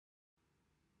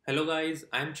Hello guys,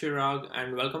 I'm Chirag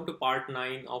and welcome to part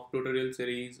 9 of tutorial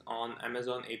series on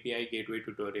Amazon API Gateway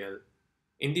tutorial.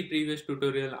 In the previous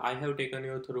tutorial, I have taken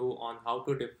you through on how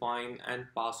to define and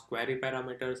pass query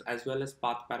parameters as well as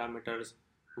path parameters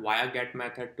via get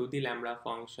method to the Lambda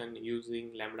function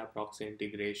using Lambda proxy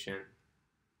integration.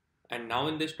 And now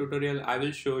in this tutorial, I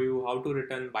will show you how to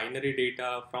return binary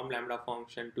data from Lambda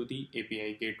function to the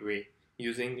API Gateway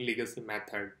using legacy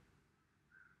method.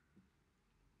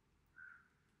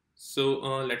 So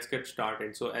let's get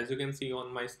started. So as you can see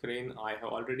on my screen, I have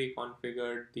already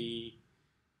configured the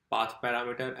path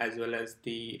parameter as well as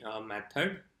the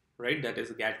method, right? That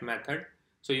is get method.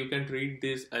 So you can treat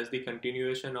this as the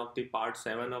continuation of the part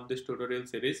 7 of this tutorial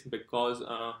series because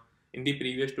in the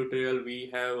previous tutorial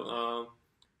we have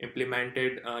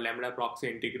implemented Lambda proxy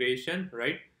integration,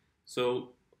 right? So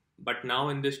but now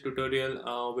in this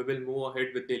tutorial we will move ahead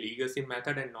with the legacy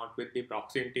method and not with the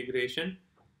proxy integration,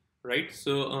 right?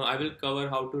 So I will cover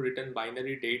how to return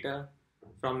binary data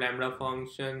from Lambda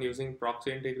function using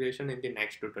proxy integration in the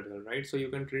next tutorial, right? So you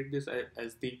can treat this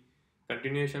as the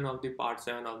continuation of the part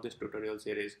 7 of this tutorial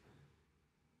series.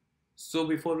 So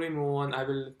before we move on, I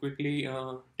will quickly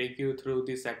take you through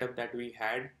the setup that we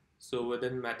had. So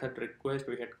within method request,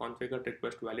 we had configured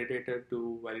request validator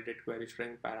to validate query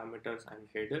string parameters and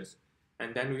headers.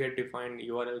 And then we had defined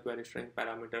URL query string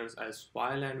parameters as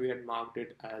file and we had marked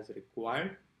it as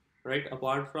required. Right,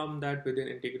 apart from that, within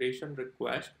integration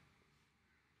request,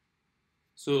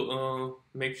 so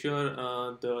make sure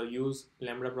the use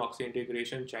Lambda proxy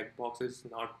integration checkbox is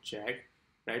not checked,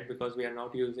 right, because we are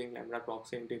not using Lambda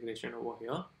proxy integration over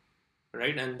here,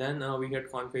 right? And then we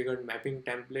had configured mapping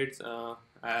templates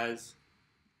as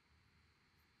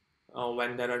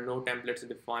when there are no templates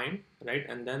defined, right?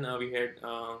 And then we had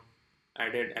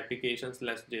added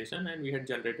applications/JSON and we had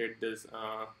generated this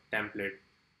template.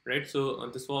 Right, so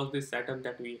this was the setup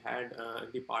that we had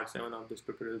in the part 7 of this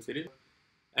tutorial series,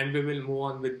 and we will move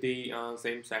on with the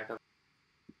same setup.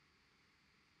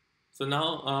 So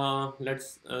now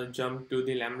let's jump to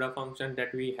the Lambda function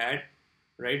that we had,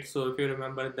 right? So if you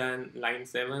remember, then line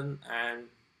 7 and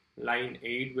line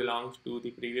 8 belongs to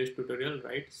the previous tutorial,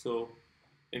 right? So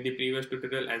in the previous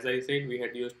tutorial, as I said, we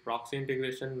had used proxy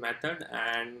integration method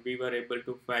and we were able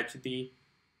to fetch the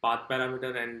path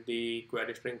parameter and the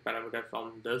query string parameter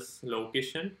from this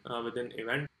location within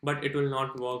event, but it will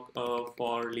not work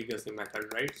for legacy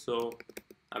method, right? So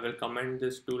I will comment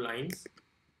these two lines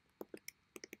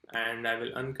and I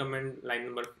will uncomment line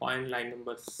number 5 and line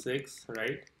number 6,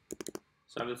 right?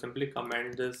 So I will simply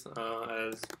comment this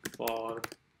as for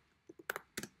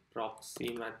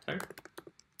proxy method,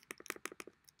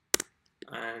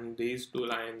 and these two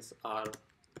lines are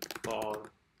for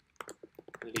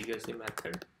legacy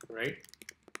method, right?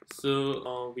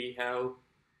 So we have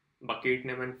bucket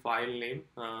name and file name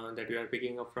that we are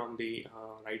picking up from the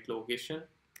right location,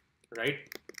 right?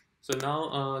 So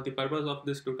now the purpose of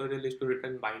this tutorial is to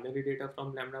return binary data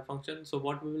from Lambda function. So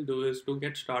what we will do is, to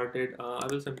get started, I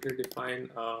will simply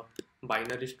define a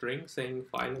binary string saying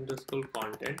file underscore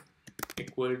content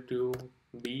equal to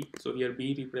b. So here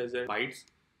b represents bytes,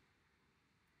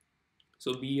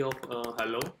 so b of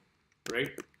hello, right?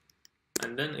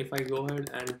 And then if I go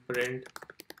ahead and print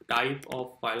type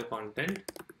of file content,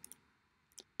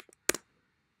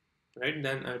 right,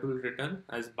 then it will return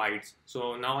as bytes.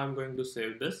 So now I'm going to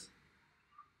save this,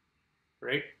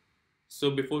 right?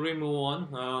 So before we move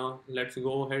on, let's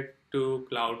go ahead to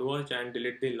CloudWatch and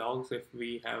delete the logs if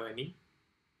we have any.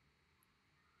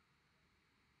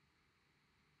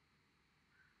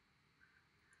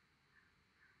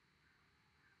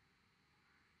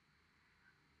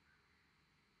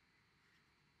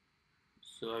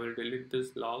 So I will delete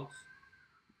these logs.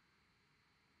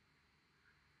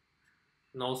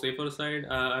 Now safer side,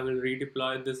 I will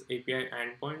redeploy this API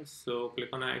endpoint. So click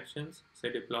on actions,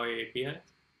 say deploy API,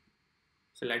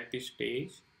 select the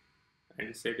stage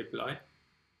and say deploy.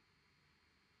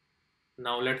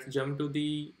 Now let's jump to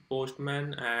the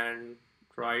Postman and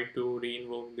try to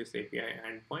reinvoke this API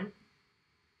endpoint.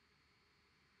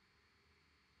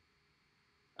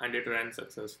 And it ran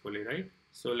successfully, right?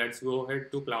 So let's go ahead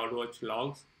to CloudWatch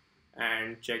logs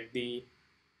and check the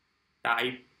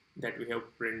type that we have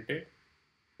printed,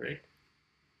 right?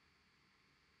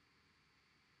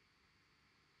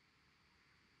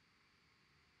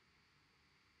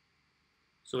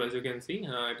 So as you can see,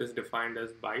 it is defined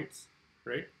as bytes,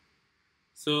 right?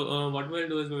 So what we'll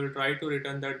do is we will try to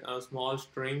return that small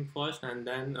string first, and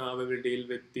then we will deal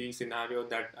with the scenario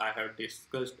that I have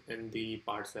discussed in the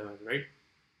part 7, right?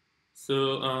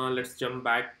 So let's jump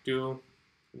back to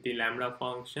the Lambda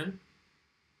function,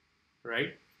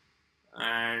 right?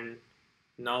 And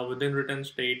Now within return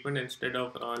statement, instead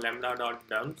of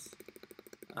lambda.dumps,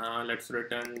 let's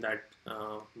return that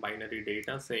binary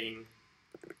data saying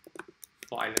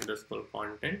file underscore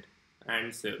content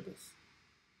and save this.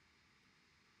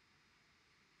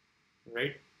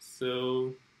 Right,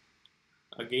 so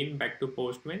again back to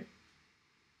Postman,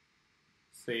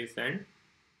 say send.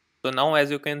 So now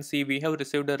as you can see, we have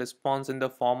received a response in the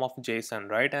form of JSON,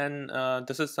 right? And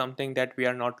this is something that we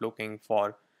are not looking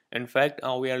for. In fact,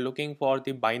 we are looking for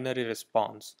the binary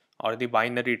response or the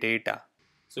binary data.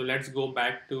 So let's go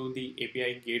back to the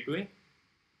API gateway,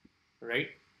 right?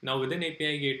 Now within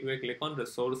API gateway, click on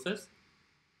resources.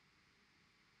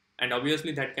 And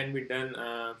obviously that can be done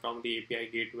from the API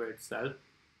gateway itself.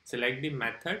 Select the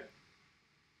method,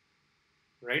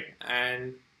 right?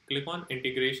 And click on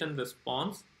integration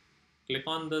response. Click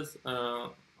on this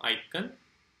icon.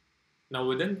 Now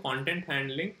within content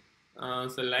handling,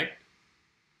 select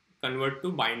convert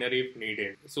to binary if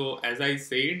needed. So as I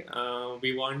said,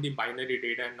 we want the binary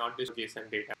data and not this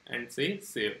JSON data, and say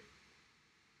save.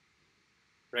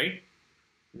 Right,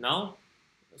 now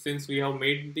since we have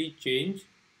made the change,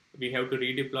 we have to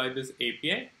redeploy this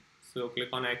API. So click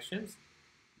on actions,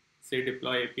 say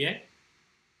deploy API,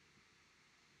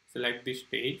 select the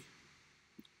stage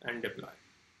and deploy.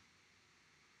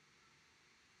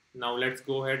 Now let's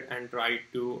go ahead and try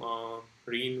to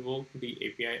re-invoke the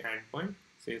API endpoint,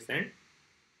 say send.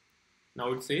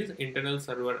 Now it says internal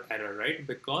server error, right?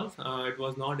 Because it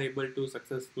was not able to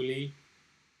successfully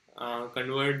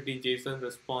convert the JSON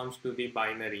response to the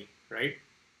binary, right?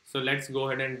 So let's go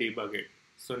ahead and debug it.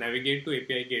 So navigate to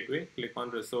API gateway, click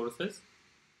on resources,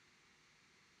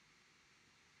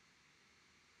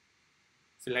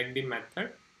 select the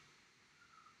method,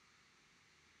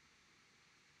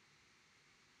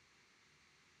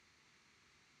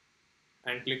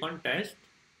 and click on test.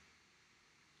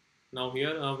 Now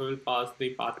here we will pass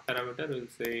the path parameter. We'll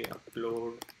say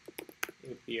upload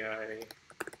API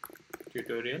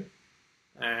tutorial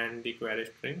and the query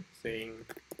string saying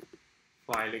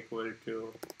file equal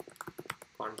to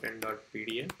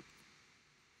content.pdf,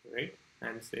 right?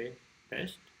 And say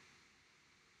test.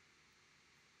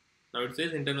 Now it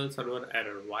says internal server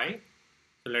error. Why?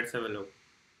 So let's have a look.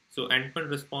 So endpoint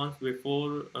response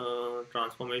before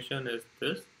transformation is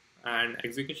this, and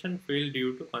execution failed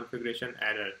due to configuration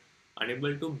error,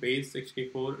 unable to base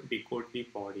 64 decode the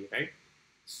body, right?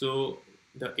 So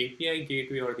the API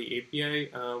gateway or the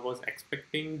API was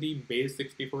expecting the base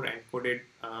 64 encoded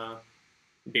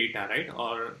data, right?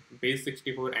 Or base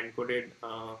 64 encoded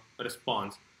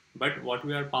response. But what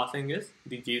we are passing is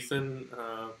the JSON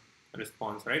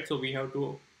response, right? So we have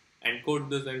to encode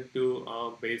this into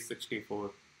base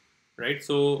 64, right?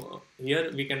 So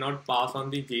here we cannot pass on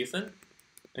the JSON.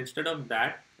 Instead of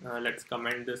that, let's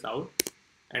comment this out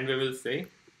and we will say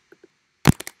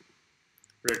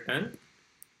return.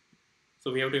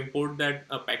 So we have to import that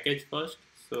package first.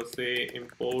 So say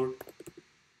import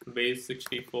base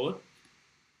 64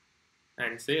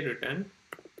 and say return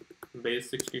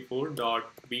base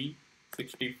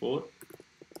 64.b64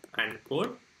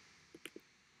 encode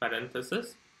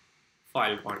parenthesis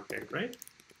file content, right?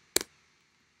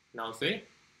 Now say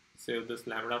save this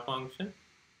Lambda function.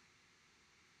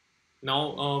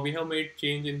 Now we have made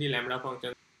change in the Lambda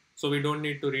function, so we don't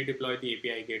need to redeploy the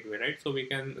API gateway, right? So we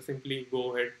can simply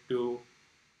go ahead to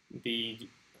the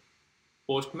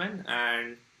Postman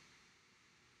and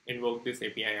invoke this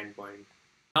API endpoint.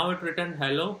 Now it returned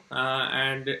hello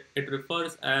and it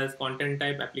refers as content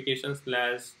type application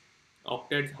slash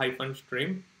octets hyphen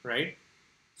stream, right?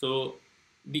 So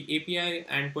the API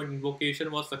endpoint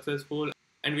invocation was successful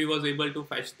and we was able to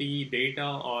fetch the data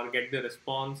or get the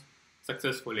response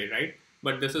successfully, right?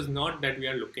 But this is not that we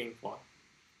are looking for.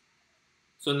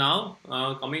 So now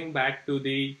coming back to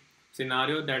the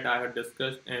scenario that I had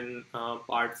discussed in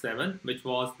part 7, which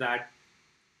was that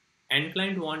end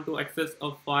client want to access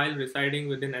a file residing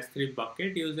within S3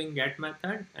 bucket using get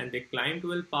method, and the client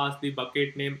will pass the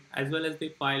bucket name as well as the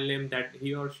file name that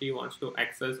he or she wants to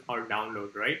access or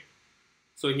download, right?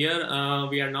 So here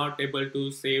we are not able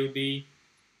to save the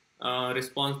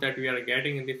response that we are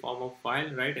getting in the form of file,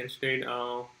 right? Instead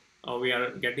we are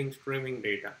getting streaming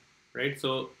data, right?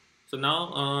 So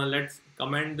now let's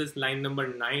comment this line number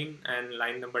 9 and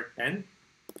line number 10,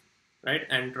 right?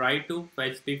 And try to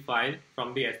fetch the file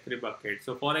from the S3 bucket.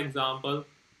 So for example,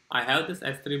 I have this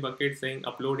S3 bucket saying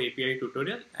upload API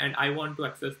tutorial and I want to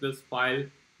access this file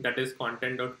that is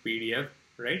content.pdf,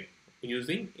 right?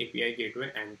 Using API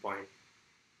gateway endpoint.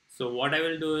 So what I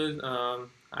will do is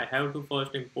I have to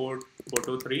first import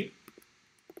Boto3.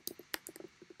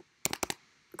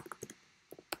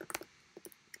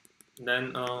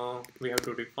 Then we have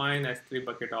to define S3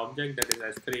 bucket object, that is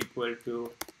S3 equal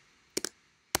to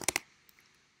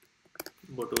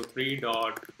Boto3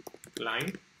 dot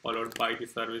client followed by the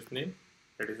service name,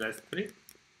 that is S3.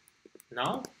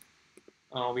 Now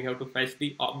we have to fetch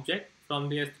the object from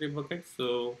the S3 bucket.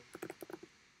 So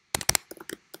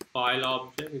file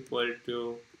object equal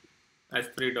to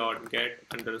S3 dot get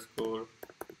underscore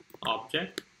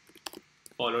object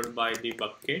followed by the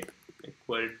bucket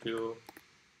equal to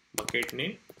bucket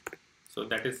name. So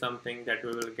that is something that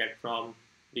we will get from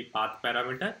the path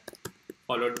parameter,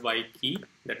 followed by key,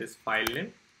 that is file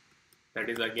name, that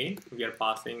is again we are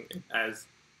passing it as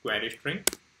query string,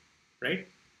 right?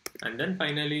 And then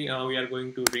finally we are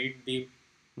going to read the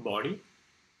body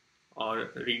or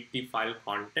read the file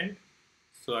content.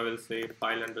 So I will say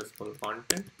file underscore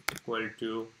content equal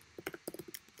to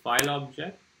file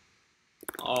object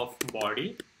of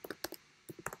body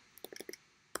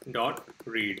dot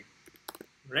read,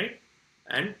 right?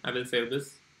 And I will save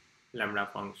this Lambda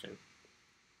function.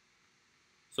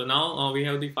 So now we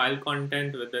have the file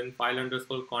content within file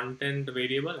underscore content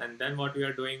variable, and then what we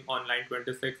are doing on line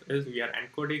 26 is we are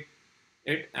encoding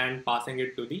it and passing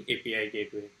it to the API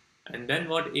gateway. And then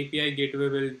what API gateway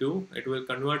will do, it will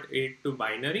convert it to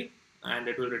binary and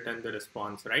it will return the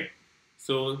response, right?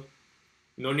 So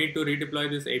no need to redeploy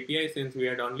this API since we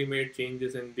had only made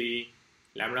changes in the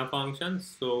Lambda function.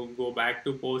 So go back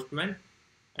to Postman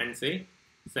and say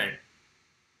send.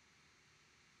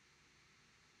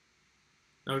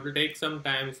 Now it will take some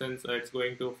time since it's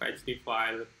going to fetch the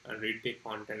file and read the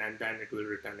content and then it will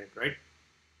return it, right?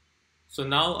 So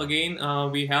now again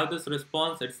we have this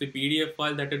response, it's the PDF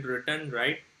file that it returned,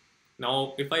 right?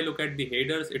 Now if I look at the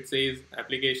headers, it says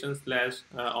application slash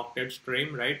octet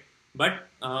stream, right? But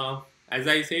as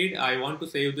I said, I want to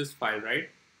save this file, right?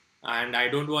 And I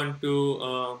don't want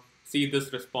to see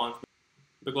this response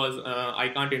because I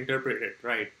can't interpret it,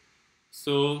 right?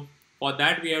 So for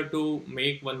that we have to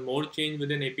make one more change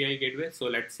within API gateway. So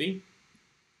let's see.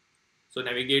 So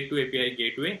navigate to API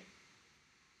gateway,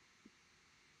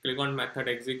 click on method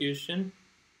execution.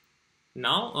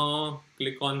 Now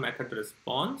click on method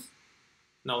response.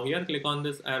 Now here click on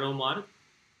this arrow mark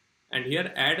and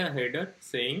here add a header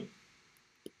saying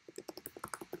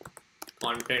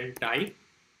content type.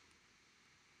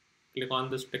 Click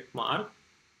on this tick mark,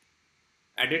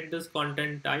 edit this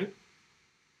content type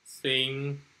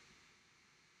saying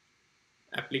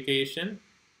application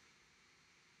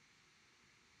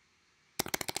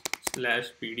slash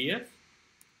PDF.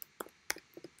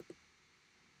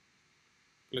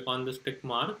 Click on this tick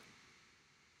mark,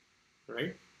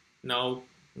 right? Now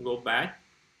go back.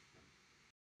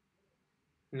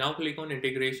 Now click on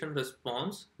integration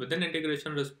response. Within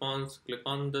integration response, click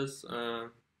on this.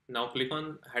 Now click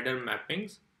on header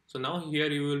mappings. So now here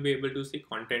you will be able to see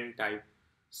content type.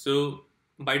 So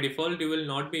by default, you will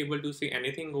not be able to see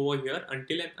anything over here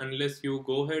until and unless you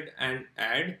go ahead and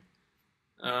add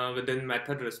within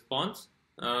method response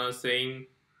saying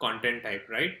content type,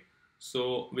 right?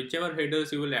 So whichever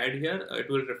headers you will add here, it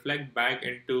will reflect back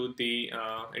into the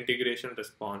integration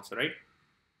response, right?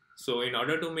 So in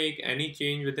order to make any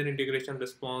change within integration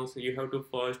response, you have to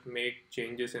first make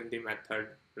changes in the method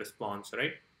response,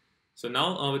 right? So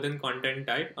now within content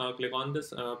type, click on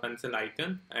this pencil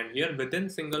icon and here within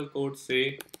single quote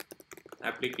say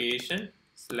application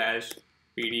slash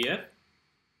PDF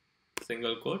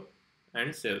single quote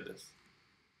and save this.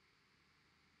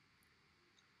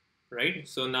 Right,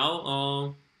 so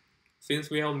now since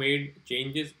we have made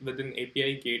changes within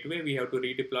API gateway, we have to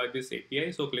redeploy this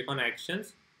API. So click on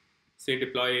actions, say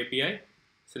deploy API,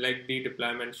 select the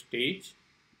deployment stage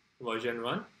version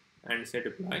 1 and say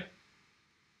deploy.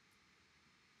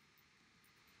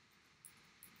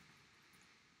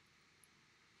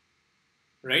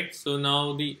 Right, so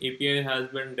now the API has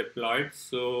been deployed.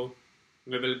 So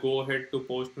we will go ahead to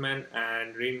Postman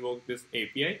and reinvoke this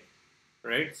API,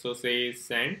 right? So say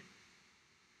send.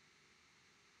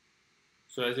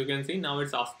 So as you can see, now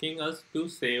it's asking us to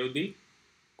save the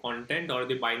content or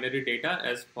the binary data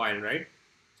as file, right?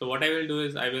 So what I will do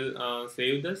is I will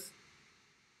save this.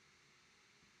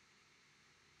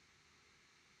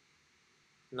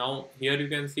 Now here you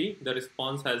can see the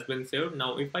response has been saved.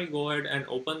 Now if I go ahead and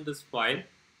open this file,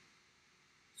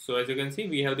 so as you can see,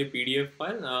 we have the PDF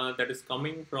file that is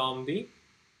coming from the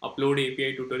upload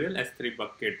API tutorial S3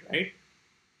 bucket, right?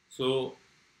 So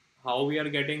how we are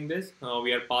getting this?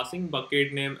 We are passing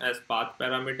bucket name as path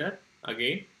parameter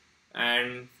again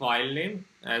and file name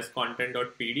as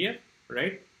content.pdf,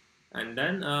 right? And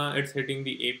then it's hitting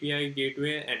the API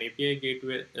gateway and API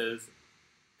gateway is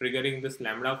triggering this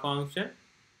Lambda function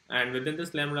And within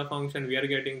this Lambda function, we are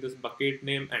getting this bucket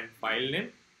name and file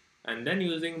name. And then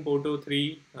using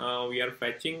Boto3, we are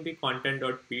fetching the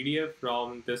content.pdf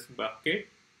from this bucket,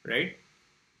 right?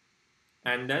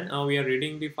 And then we are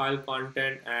reading the file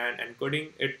content and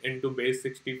encoding it into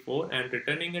base64 and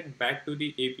returning it back to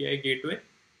the API gateway,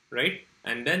 right?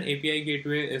 And then API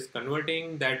gateway is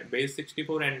converting that base64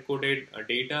 encoded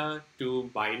data to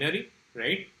binary,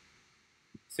 right?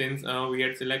 Since we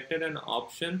had selected an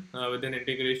option within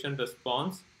integration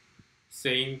response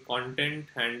saying content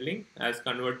handling as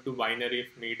convert to binary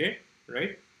if needed,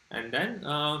 right? And then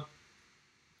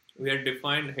we had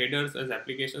defined headers as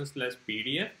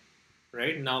application/pdf.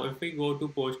 Right now, if we go to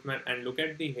Postman and look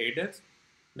at the headers,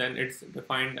 then it's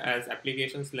defined as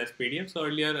application/pdf. So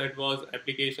earlier it was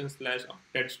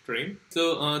application/octet string.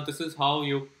 So this is how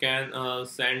you can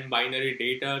send binary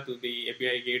data to the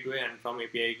API gateway and from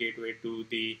API gateway to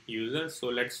the user. So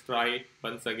let's try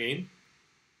once again.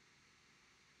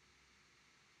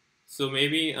 So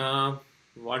maybe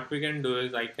what we can do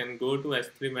is I can go to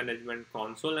S3 management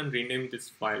console and rename this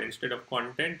file. Instead of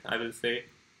content, I will say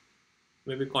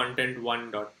maybe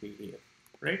content1.pdf,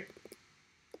 right?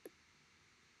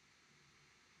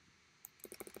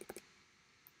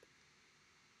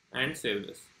 And save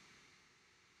this.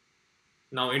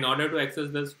 Now, in order to access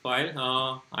this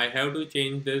file, I have to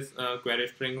change this query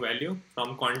string value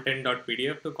from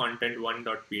content.pdf to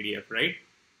content1.pdf, right?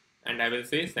 And I will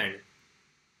say send.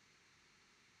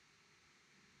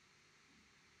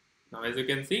 Now, as you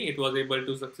can see, it was able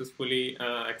to successfully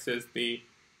access the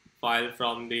file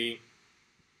from the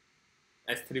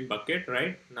S3 bucket,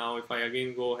 right? Now, if I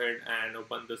again go ahead and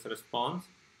open this response,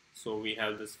 so we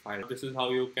have this file. This is how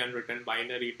you can return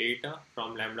binary data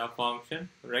from Lambda function,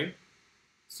 right?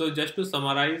 So just to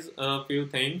summarize a few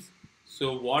things,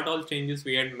 so what all changes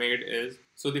we had made is,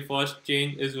 so the first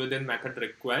change is within method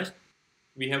request.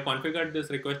 We have configured this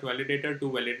request validator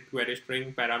to validate query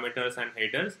string parameters and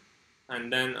headers.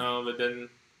 And then within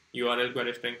URL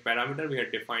query string parameter, we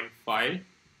had defined file,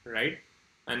 right?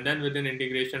 And then within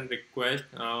integration request,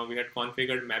 we had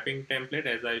configured mapping template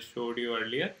as I showed you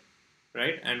earlier,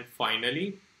 right? And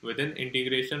finally, within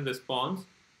integration response,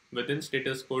 within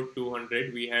status code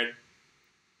 200, we had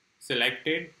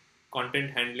selected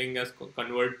content handling as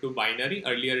convert to binary.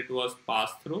 Earlier it was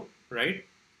pass through, right?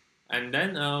 And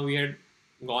then we had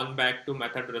gone back to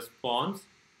method response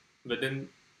within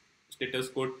status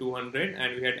code 200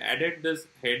 and we had added this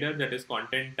header that is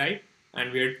content type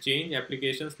and we had changed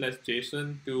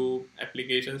application/JSON to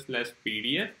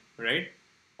application/PDF, right?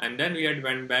 And then we had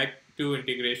went back to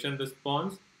integration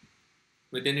response.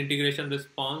 Within integration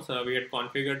response, we had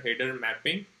configured header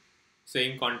mapping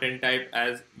saying content type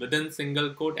as within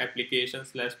single quote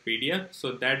application/PDF.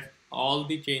 So that's all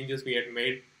the changes we had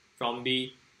made from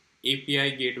the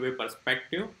API gateway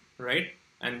perspective, right?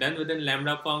 And then within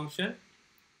Lambda function,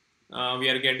 we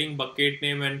are getting bucket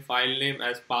name and file name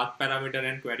as path parameter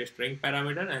and query string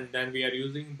parameter, and then we are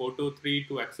using Boto3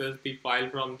 to access the file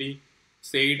from the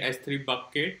SAID S3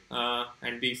 bucket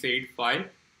and the SAID file,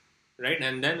 right?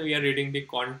 And then we are reading the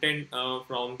content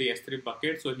from the S3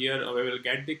 bucket. So here we will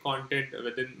get the content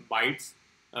within bytes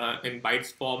in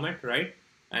bytes format, right?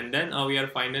 And then we are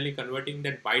finally converting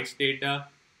that bytes data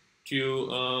to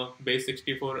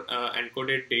base64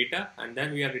 encoded data, and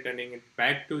then we are returning it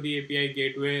back to the API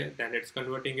gateway. Then it's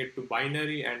converting it to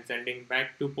binary and sending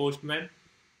back to Postman.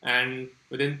 And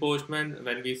within Postman,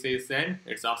 when we say send,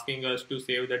 it's asking us to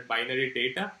save that binary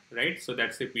data, right? So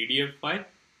that's a PDF file.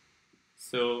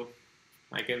 So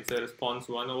I can say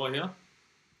response1 over here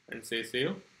and say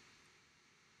save.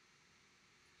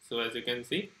 So as you can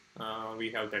see,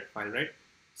 we have that file, right?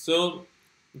 So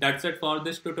that's it for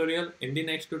this tutorial. In the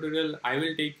next tutorial, I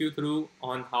will take you through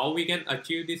on how we can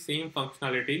achieve the same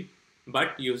functionality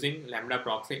but using Lambda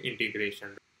proxy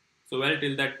integration. So well,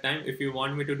 till that time, if you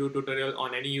want me to do tutorial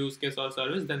on any use case or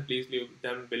service, then please leave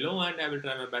them below and I will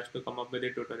try my best to come up with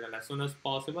a tutorial as soon as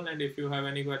possible. And if you have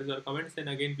any queries or comments, then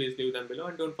again please leave them below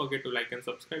and don't forget to like and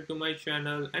subscribe to my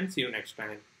channel, and see you next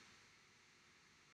time.